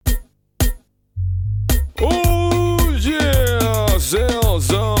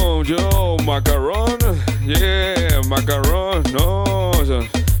Macaron, yeah, macaron, no,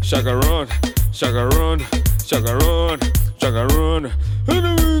 chacaron, chacaron, chacaron, chacaron.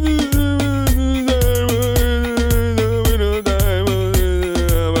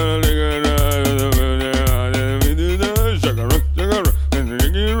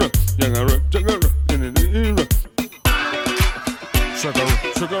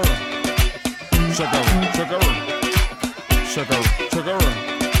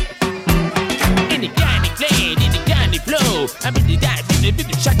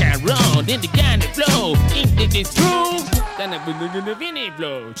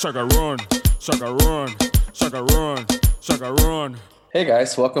 Hey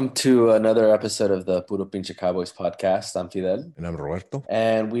guys, welcome to another episode of the Puro Pinche Cowboys podcast. I'm Fidel. And I'm Roberto.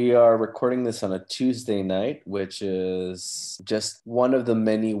 And we are recording this on a Tuesday night, which is just one of the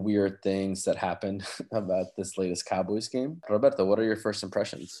many weird things that happened about this latest Cowboys game. Roberto, what are your first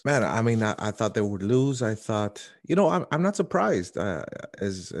impressions? Man, I mean, I thought they would lose. I thought, I'm not surprised.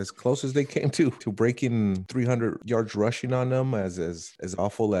 As close as they came to breaking 300 yards rushing on them, as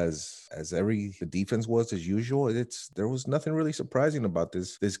awful as the defense was as usual, there was nothing really surprising about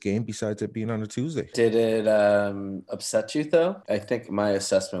this game besides it being on a Tuesday. Did it upset you though? I think my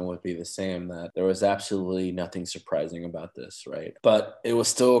assessment would be the same, that there was absolutely nothing surprising about this, right? But it was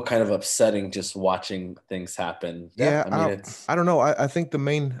still kind of upsetting just watching things happen. Yeah, I don't know. I think the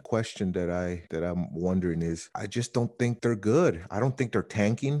main question that I'm wondering is, I just don't think they're good. I don't think they're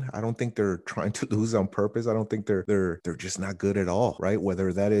tanking. I don't think they're trying to lose on purpose. I don't think they're just not good at all, right?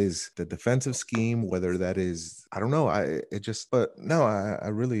 Whether that is the defensive scheme, whether that is, I don't know. I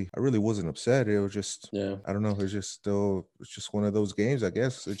really wasn't upset. It was just, I don't know. It's just one of those games, I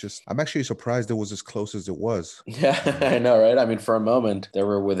guess. I'm actually surprised it was as close as it was. Yeah, I know, right? I mean, for a moment, they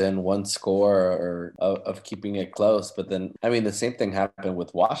were within one score of keeping it close. But then, I mean, the same thing happened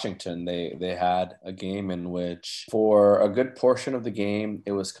with Washington. They had a game in which for a good portion of the game,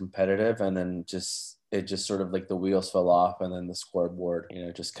 it was competitive, and then it just sort of like the wheels fell off, and then the scoreboard,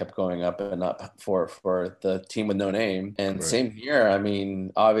 just kept going up and up for the team with no name. And right. Same here. I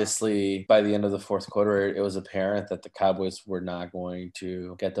mean, obviously by the end of the fourth quarter, it was apparent that the Cowboys were not going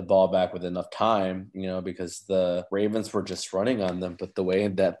to get the ball back with enough time, because the Ravens were just running on them. But the way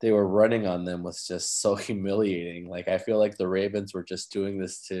that they were running on them was just so humiliating. Like, I feel like the Ravens were just doing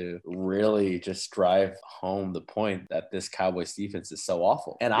this to really just drive home the point that this Cowboys defense is so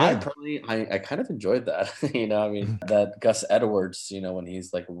awful. And I personally, I kind of enjoyed that. That Gus Edwards, when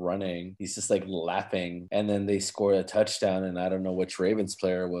he's like running, he's just like laughing, and then they score a touchdown, and I don't know which Ravens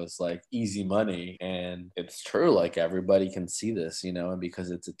player was like easy money. And it's true, like everybody can see this, and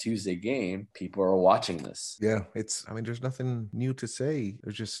because it's a Tuesday game, people are watching this. Yeah, there's nothing new to say.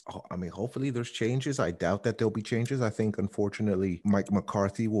 There's just, hopefully there's changes. I doubt that there'll be changes. I think, unfortunately, Mike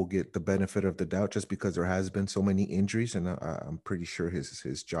McCarthy will get the benefit of the doubt just because there has been so many injuries, and I'm pretty sure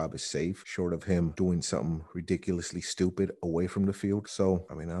his job is safe, short of him doing something ridiculously stupid away from the field. So,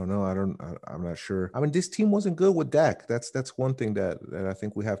 I don't know. I'm not sure. This team wasn't good with Dak. That's one thing that I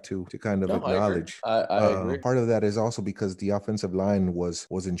think we have to kind of acknowledge. I agree. Part of that is also because the offensive line was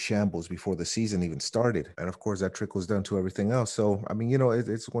in shambles before the season even started. And of course, that trickles down to everything else. So,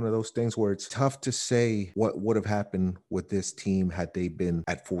 it's one of those things where it's tough to say what would have happened with this team had they been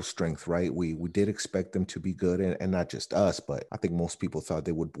at full strength, right? We did expect them to be good, and not just us, but I think most people thought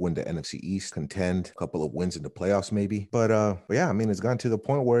they would win the NFC East, contend, a couple of wins in the playoffs maybe. But yeah, it's gotten to the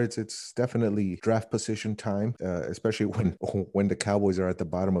point where it's definitely draft position time, especially when the Cowboys are at the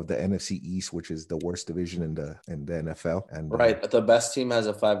bottom of the NFC East, which is the worst division in the NFL. And right, the best team has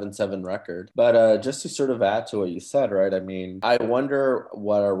a 5-7 record. But just to sort of add to what you said, right? I wonder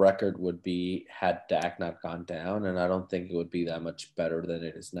what our record would be had Dak not gone down, and I don't think it would be that much better than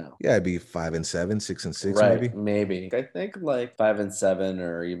it is now. Yeah, it'd be 5-7, 6-6, right, maybe. I think like 5-7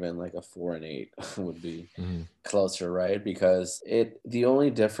 or even like a 4-8 would be closer, right? Because the only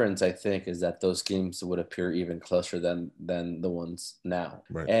difference, I think, is that those games would appear even closer than the ones now.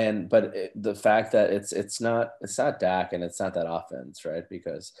 Right. But the fact that it's not Dak and it's not that offense, right?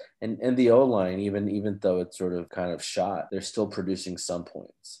 Because and the O-line, even though it's sort of kind of shot, they're still producing some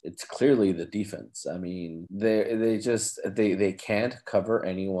points. It's clearly the defense. They can't cover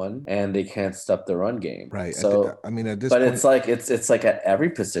anyone, and they can't stop the run game. Right. So at this but point, it's like at every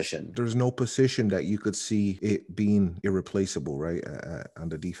position. There's no position position that you could see it being irreplaceable, right? On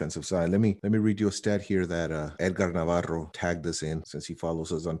the defensive side. Let me read you a stat here that Edgar Navarro tagged us in, since he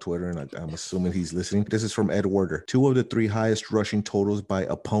follows us on Twitter, and I'm assuming he's listening. This is from Ed Werder. 2 of the 3 highest rushing totals by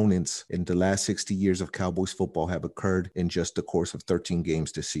opponents in the last 60 years of Cowboys football have occurred in just the course of 13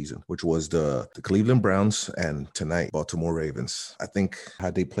 games this season, which was the Cleveland Browns and tonight Baltimore Ravens. I think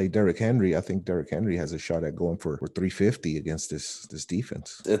had they played Derrick Henry, I think Derrick Henry has a shot at going for 350 against this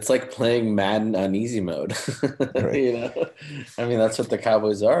defense. It's like playing Madden on easy mode. Right. You know, I mean, that's what the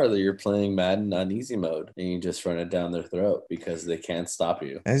Cowboys are. That you're playing Madden on easy mode, and you just run it down their throat because they can't stop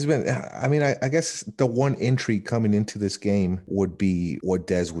you. It's been, I mean, I guess the one intrigue coming into this game would be what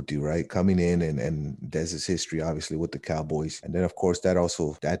Dez would do, right? Coming in and Dez's history, obviously, with the Cowboys. And then, of course,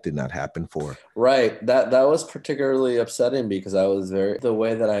 that did not happen for. Right. That was particularly upsetting because the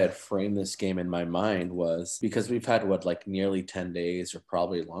way that I had framed this game in my mind was because we've had nearly 10 days or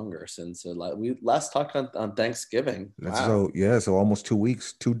probably longer since we last talked on Thanksgiving. Wow. So almost 2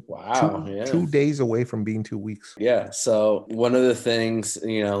 weeks. Two 2 days away from being 2 weeks. Yeah. So one of the things,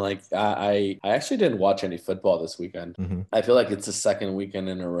 I actually didn't watch any football this weekend. Mm-hmm. I feel like it's the second weekend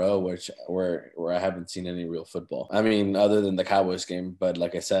in a row where I haven't seen any real football. I mean, other than the Cowboys game, but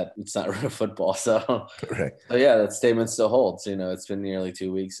like I said, it's not real football. So, right. So yeah, that statement still holds. It's been nearly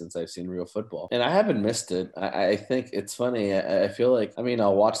 2 weeks since I've seen real football, and I haven't missed it. I think it's funny. I feel like,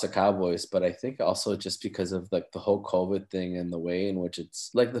 I'll watch the Cowboys, but I think also just because of the whole COVID thing and the way in which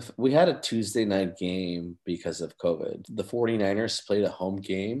it's we had a Tuesday night game because of COVID. The 49ers played a home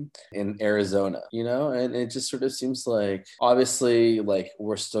game in Arizona, and it just sort of seems like, obviously,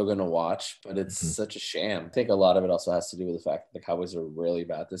 we're still going to watch, but it's such a sham. I think a lot of it also has to do with the fact that the Cowboys are really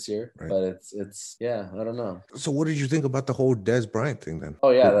bad this year, right. But it's I don't know. So what did you think about the whole Dez Bryant thing then?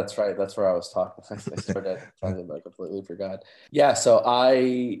 Oh yeah, that's right. That's where I was talking. I started I completely forgot. Yeah, so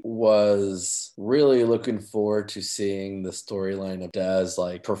I was really looking forward to seeing the storyline of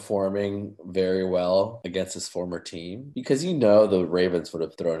Dez performing very well against his former team, because the Ravens would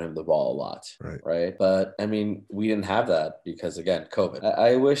have thrown him the ball a lot, right? But we didn't have that because, again, COVID.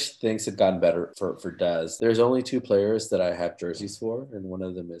 I wish things had gotten better for Dez. There's only 2 players that I have jerseys for, and one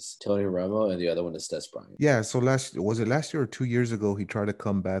of them is Tony Romo, and the other one is Dez Bryant. Yeah, so last year or 2 years ago, he tried to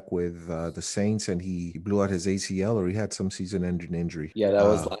come back with the Saints, and he blew out his ACL, or he had some season-ending injury. Yeah, that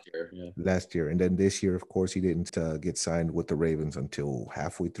was last year. Yeah. Last year, and then this year, of course, he didn't get signed with the Ravens until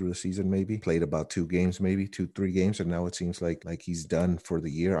halfway through the season. Maybe played about 2 games, maybe 2-3 games, and now it seems like he's done for the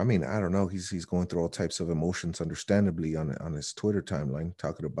year. I don't know. He's going through all types of emotions, understandably, on his Twitter timeline,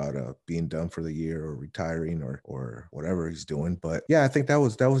 talking about being done for the year or retiring or whatever he's doing. But yeah, I think that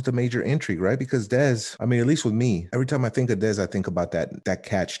was the major intrigue, right? Because Dez, at least with me, every time I think of Dez, I think about that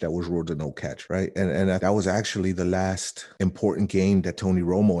catch that was ruled a no catch, right? And that was actually the last important game that Tony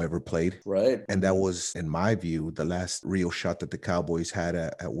Romo ever played, right? And that was, in my view, the last real shot that the Cowboys had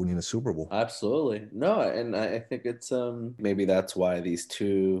at winning a Super Bowl. Absolutely. No, and I think it's maybe that's why these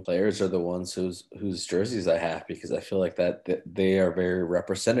 2 players are the ones whose jerseys I have, because I feel like that they are very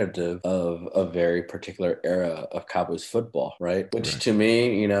representative of a very particular era of Cowboys football, right? Which to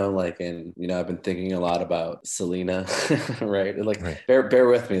me, I've been thinking a lot about Selena, right? Bear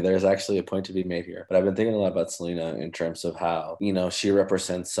with me. There's actually a point to be made here, but I've been thinking a lot about Selena in terms of how, she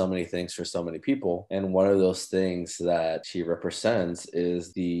represents so many things for so many people. And one of those things that she represents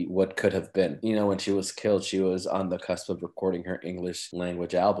is what could have been. When she was killed, she was on the cusp of recording her English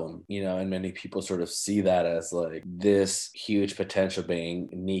language album, and many people sort of see that as this huge potential being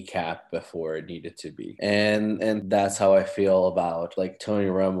kneecapped before it needed to be. And that's how I feel about Tony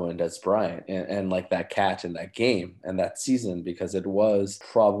Romo and Dez Bryant and that catch in that game and that season, because it was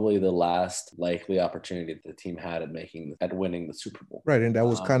probably the last likely opportunity that the team had at winning the Super Bowl. Right. And that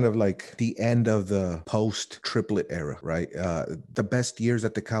was kind of the end of the post-triplet era, right? The best years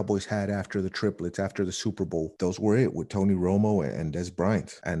that the Cowboys had after the triplets, after the Super Bowl, those were it, with Tony Romo and Dez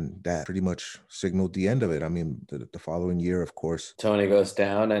Bryant. And that pretty much signaled the end of it. The following year, of course, Tony goes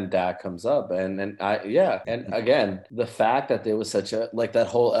down and Dak comes up. And again, the fact that there was such a, that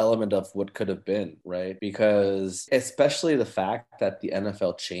whole element of what could have been, right? Because especially the fact that the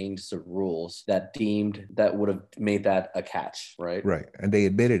NFL changed the rules that would have made that a catch, right? Right. And they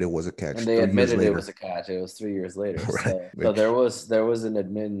admitted it was a catch. And they admitted it was a catch. It was 3 years later. Right. So there was an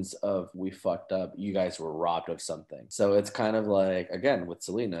admittance of, we fucked up. You guys were robbed of something. So it's kind of again, with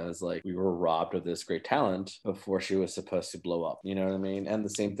Selena, is we were robbed of this great talent before she was supposed to blow up. You know what I mean? And the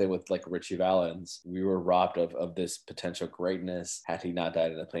same thing with Richie Valens. We were robbed of this potential greatness had he not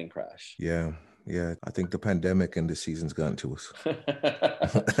died in a plane crash. Yeah. Yeah, I think the pandemic and this season's gotten to us.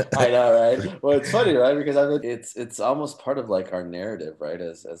 I know, right? Well, it's funny, right? Because I mean, it's almost part of like our narrative, right?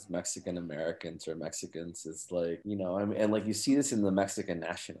 As Mexican Americans or Mexicans, it's like, you know, I mean, and like you see this in the Mexican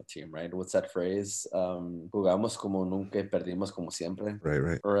national team, right? What's that phrase? Jugamos como nunca y perdimos como siempre.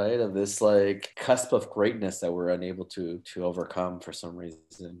 Right. Right, of this like cusp of greatness that we're unable to overcome for some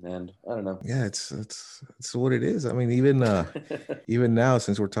reason, and I don't know. Yeah, it's what it is. I mean, even now,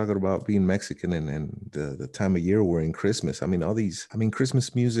 since we're talking about being Mexican and the time of year we're in, Christmas. I mean,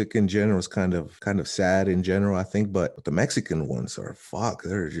 Christmas music in general is kind of sad in general, I think, but the Mexican ones are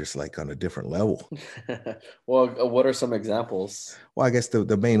they're just like on a different level. Well, what are some examples? Well, I guess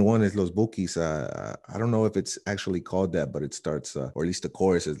the main one is Los Bukis. I don't know if it's actually called that, but it starts, or at least the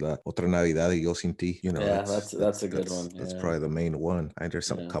chorus is La Otra Navidad y Yo Sin Ti. You know, yeah, that's a good one. That's probably the main one. And there's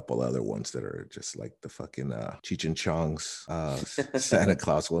some couple other ones that are just like the fucking Cheech and Chong's Santa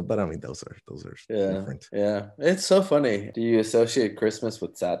Claus one, but I mean those are different. Yeah, it's so funny. Do you associate Christmas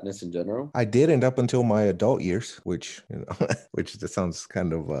with sadness in general? I didn't up until my adult years, which which that sounds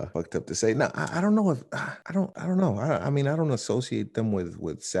kind of fucked up to say. No, I don't know if I don't know. I mean, I don't associate them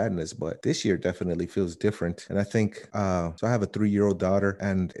with sadness, but this year definitely feels different. And I think so I have a 3-year-old daughter,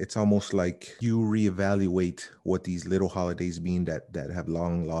 and it's almost like you reevaluate what these little holidays mean that have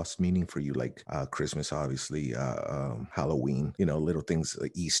long lost meaning for you, like Christmas, obviously, Halloween, you know, little things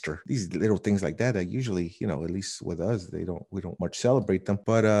like Easter, these little things like that usually, you know, at least with us, we don't much celebrate them.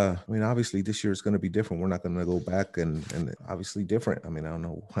 But I mean, obviously this year is going to be different. We're not going to go back and obviously different. I mean, I don't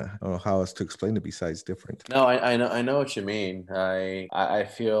know how else to explain it besides different. No, I know what you mean. I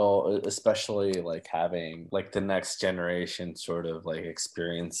feel, especially like having like the next generation sort of like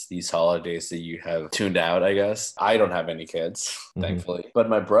experience these holidays that you have tuned out, I guess. I don't have any kids, thankfully, but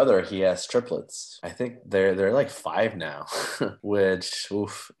my brother, he has triplets. I think they're like 5 now, which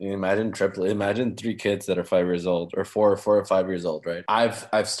imagine 3 kids that are 5 years old, or 4 or 5 years old, right?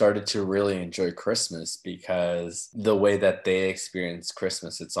 I've started to really enjoy Christmas because the way that they experience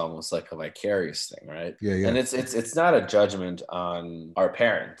Christmas, it's almost like a vicarious thing, right? Yeah. And it's not a judgment on our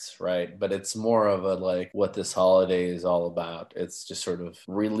parents, right? But it's more of a like what this holiday is all about. It's just sort of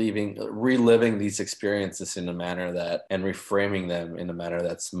reliving these experiences in a manner and reframing them in a manner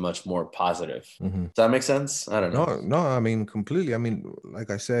that's much more positive. Does that make sense? I don't know. No, I mean, completely. I mean,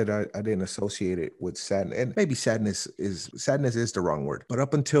 like I said, I didn't associate it with sadness, and maybe sadness is the wrong word. But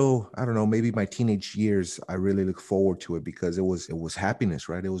up until, I don't know, maybe my teenage years, I really look forward to it because it was happiness,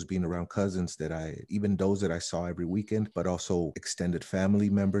 right? It was being around cousins even those that I saw every weekend, but also extended family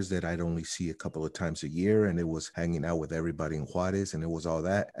members that I'd only see a couple of times a year. And it was hanging out with everybody in Juarez, and it was all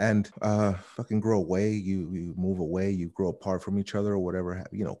that. And fucking grow away, you move away, you grow apart from each other or whatever,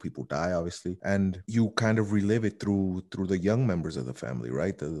 you know, people die obviously, and you kind of relive it through the young members of the family,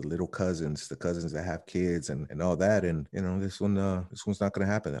 right? The little cousins, the cousins that have kids and all that. And you know, this one's not gonna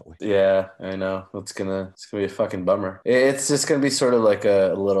happen that way. Yeah, I know. It's gonna be a fucking bummer. It's just gonna be sort of like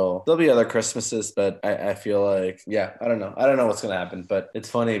a little, there'll be other Christmases, but I feel like, yeah, I don't know what's gonna happen. But it's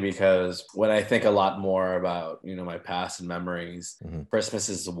funny because when I think a lot more about, you know, my past and memories, Christmas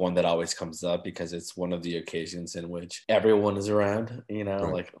is the one that always comes up because it's one of the occasions in which everyone is around, you know,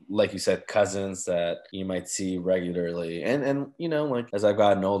 right. like you said, cousins that you might see regularly. And you know, like as I've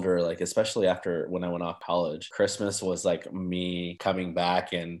gotten older, like especially after when I went off college, Christmas was like me coming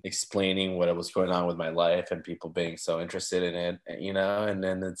back and explaining what was going on with my life and people being so interested in it, you know, and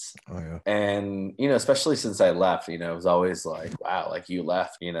then it's, and, you know, especially since I left, you know, it was always like, wow, like you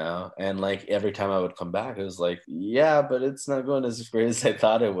left, you know, and like every time I would come back, it was like, yeah, but it's not going as great as I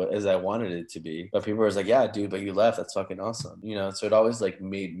thought it was, as I wanted it to be. But people were like, yeah, dude, but you left. That's fucking awesome. You know, so it always like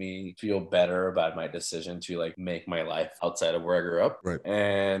made me feel better about my decision to like make my life outside of where I grew up. Right.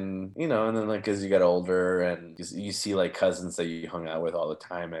 And, you know, and then like as you get older and you see like cousins that you hung out with all the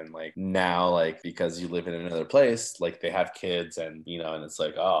time, and like now, like because you live in another place, like they have kids, and you know, and it's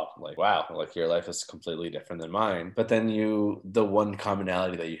like, oh, like wow, like your life is completely different than mine. But then the one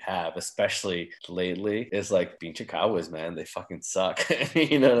commonality that you have, especially lately, is like pinche Cowboys, man, they fucking suck.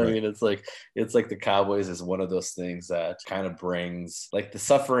 You know what I mean? It's like the Cowboys is one of those things that kind of brings, like, the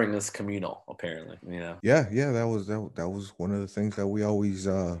suffering is communal, apparently, you know? Yeah, that was one of the things that we always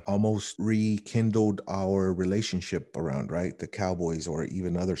almost rekindled our relationship around, right? The Cowboys, or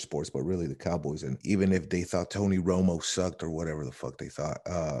even other sports, but really the Cowboys. And even if they thought Tony Romo sucked or whatever the fuck they thought,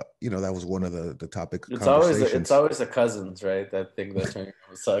 you know, that was one of the topic it's conversations. It's always the cousins, right? That think that Tony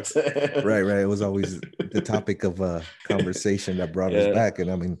Romo sucks. Right. It was always the topic of conversation that brought us back. And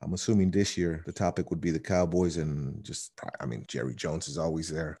I mean, I'm assuming this year the topic would be the Cowboys, and just, I mean, Jerry Jones is always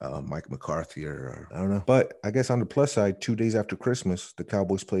there, Mike McCarthy, or I don't know. But I guess on the plus side, 2 days after Christmas, the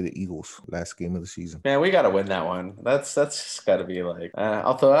Cowboys play the the Eagles, last game of the season. Man, we got to win that one. That's just got to be like.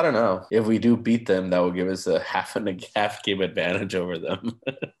 Although I don't know if we do beat them, that will give us a half game advantage over them,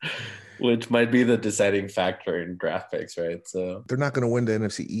 which might be the deciding factor in draft picks, right? So they're not going to win the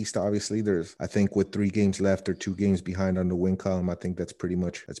NFC East. Obviously, I think with 3 games left or 2 games behind on the win column, I think that's pretty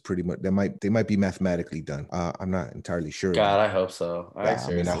much. They might be mathematically done. I'm not entirely sure. God, I hope so. I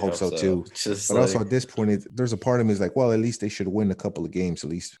hope so too. But also at this point, there's a part of me is like, well, at least they should win a couple of games at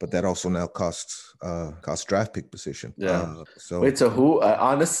least. But that also now costs draft pick position. Yeah. So who?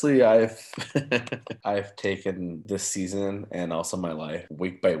 Honestly, I've taken this season and also my life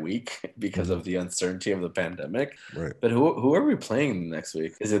week by week because of the uncertainty of the pandemic. Right. But who are we playing next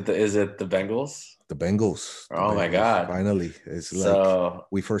week? Is it the Bengals? The Bengals. My God. Finally. It's like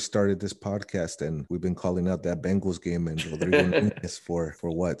we first started this podcast and we've been calling out that Bengals game and Rodrigo Nunez for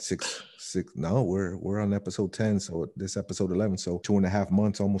what, six? No, we're on episode 10. So this episode 11. So 2.5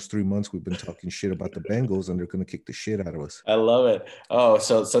 months, almost 3 months, we've been talking shit about the Bengals and they're going to kick the shit out of us. I love it. Oh,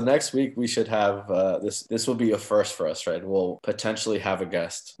 so next week we should have this will be a first for us, right? We'll potentially have a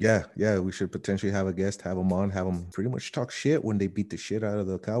guest. Yeah. We should potentially have a guest, have him on, have him pretty much talk shit when they beat the shit out of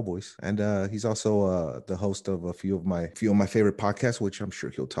the Cowboys. And he's also the host of a few of my favorite podcasts, which I'm sure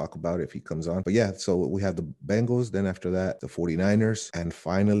he'll talk about if he comes on. But yeah, so we have the Bengals, then after that, the 49ers, and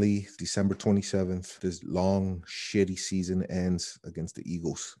finally, December 27th, this long, shitty season ends against the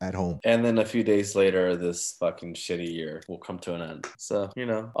Eagles at home. And then a few days later, this fucking shitty year will come to an end. So,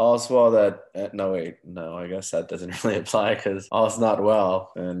 all's well that... No, I guess that doesn't really apply because all's not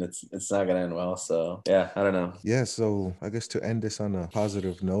well, and it's not going to end well. So, yeah, I don't know. Yeah, so I guess to end this on a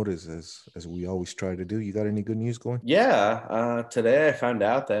positive note as we always try to do, you got any good news going? Yeah, today I found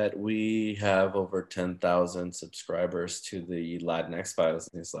out that we have over 10,000 subscribers to the Latinx Files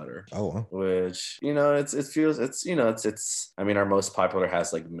newsletter. Oh, wow. Which our most popular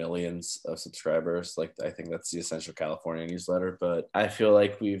has like millions of subscribers. Like I think that's the Essential California newsletter, but I feel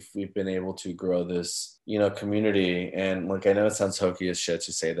like we've been able to grow this community. And like, I know it sounds hokey as shit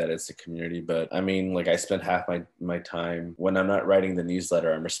to say that it's a community, but I mean, like I spend half my time when I'm not writing the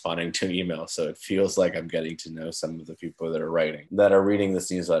newsletter, I'm responding to email. So it feels like I'm getting to know some of the people that are reading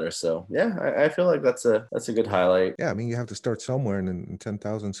this newsletter. So yeah, I feel like that's a good highlight. Yeah. I mean, you have to start somewhere, and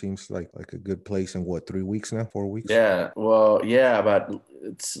 10,000 seems like a good place in 3 weeks now, 4 weeks. Yeah. Well, yeah, about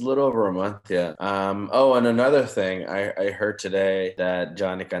it's a little over a month. Yeah. And another thing I heard today that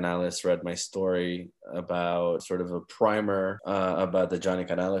Johnny Canales read my story about sort of a primer about the Johnny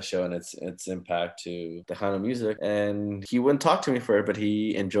Canales show and its impact to Tejano music, and he wouldn't talk to me for it, but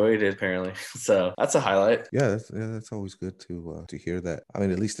he enjoyed it apparently. So that's a highlight. Yeah, that's always good to hear that. I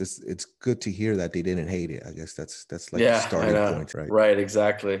mean, at least it's good to hear that they didn't hate it. I guess that's like the starting point, right? Right,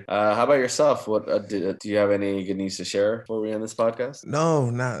 exactly. How about yourself? What do you have any good news to share before we end this podcast? No,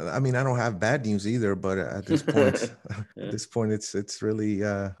 not. I mean, I don't have bad news either, but at this point, it's really.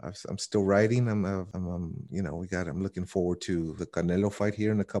 I'm still writing. I'm looking forward to the Canelo fight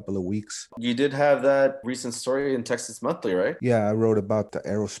here in a couple of weeks. You did have that recent story in Texas Monthly, right? Yeah, I wrote about the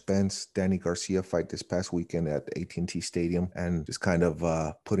Errol Spence Danny Garcia fight this past weekend at AT&T Stadium, and just kind of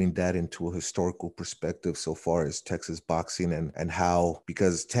putting that into a historical perspective so far as Texas boxing and how,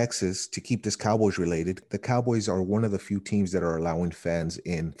 because Texas, to keep this Cowboys related, the Cowboys are one of the few teams that are allowing fans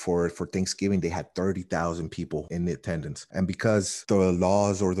in for Thanksgiving. They had 30,000 people in attendance, and because the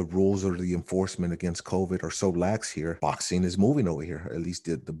laws or the rules or the enforcement against COVID are so lax here, boxing is moving over here. At least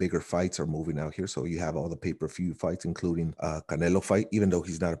the bigger fights are moving out here. So you have all the pay-per-view fights, including Canelo fight, even though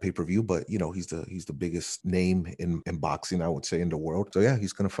he's not a pay-per-view, but he's the biggest name in boxing, I would say, in the world. So yeah,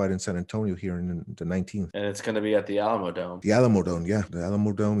 he's going to fight in San Antonio here in the 19th. And it's going to be at the Alamo Dome. The Alamo Dome, yeah. The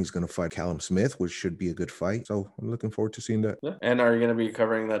Alamo Dome, he's going to fight Callum Smith, which should be a good fight. So I'm looking forward to seeing that. Yeah. And are you going to be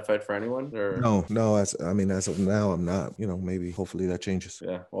covering that fight for anyone? Or? No, as of now, I'm not. Maybe hopefully that changes.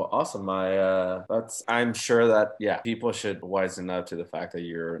 Yeah. Well, awesome. I'm sure that, people should wisen up to the fact that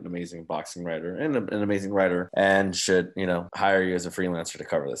you're an amazing boxing writer and an amazing writer, and should, hire you as a freelancer to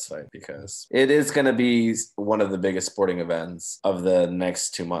cover this fight, because it is going to be one of the biggest sporting events of the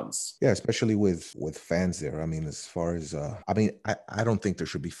next 2 months. Yeah, especially with fans there. I mean, as far as, I don't think there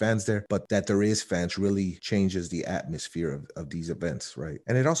should be fans there, but that there is fans really changes the atmosphere of these events, right?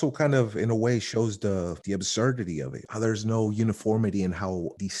 And it also kind of, in a way, shows the absurdity of it, how there's no uniformity in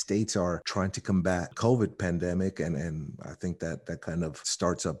how these states are trying to combat COVID pandemic. And I think that kind of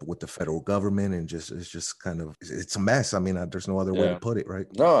starts up with the federal government, and it's a mess. I mean, there's no other way to put it, right?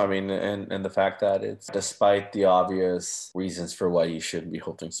 No, I mean, and the fact that it's, despite the obvious reasons for why you shouldn't be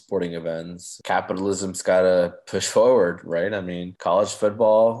holding sporting events, capitalism's got to push forward, right? I mean, college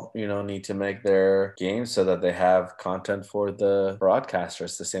football, need to make their games so that they have content for broadcaster.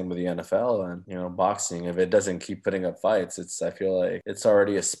 It's the same with the NFL and, you know, boxing. If it doesn't keep putting up fights, I feel like it's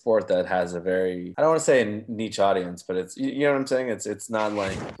already a sport that has a very, I don't want to say a niche audience, but it's, you know what I'm saying? It's not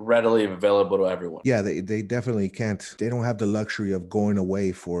like readily available to everyone. Yeah, they definitely can't. They don't have the luxury of going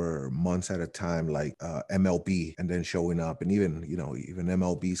away for months at a time like MLB and then showing up. And even, you know, even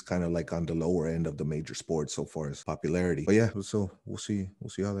MLB is kind of like on the lower end of the major sports so far as popularity. But yeah, so we'll see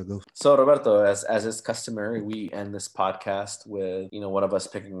how that goes. So Roberto, as is customary, we end this podcast with, you know, one of us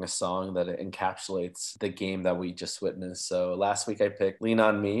picking a song that encapsulates the game that we just witnessed. So last week I picked Lean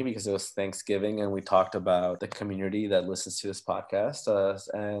on Me because it was Thanksgiving and we talked about the community that listens to this podcast.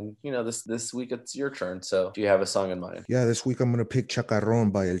 And, you know, this week it's your turn. So do you have a song in mind? Yeah, this week I'm going to pick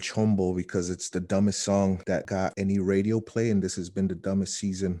Chacarrón by El Chombo because it's the dumbest song that got any radio play. And this has been the dumbest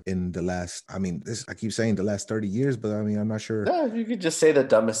season in the last, I mean, I keep saying the last 30 years, but I mean, I'm not sure. No, you could just say the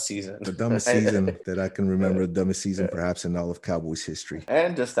dumbest season. The dumbest season that I can remember, the dumbest season perhaps in all of Cowboys history.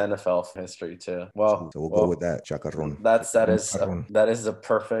 And just NFL history too. Well, so we'll go with that, Chacarrón. That is a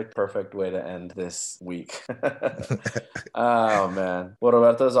perfect way to end this week. Oh man. Well,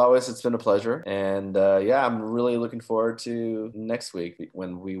 Roberto, as always, it's been a pleasure. And yeah, I'm really looking forward to next week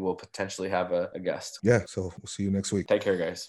when we will potentially have a guest. Yeah, so we'll see you next week. Take care, guys.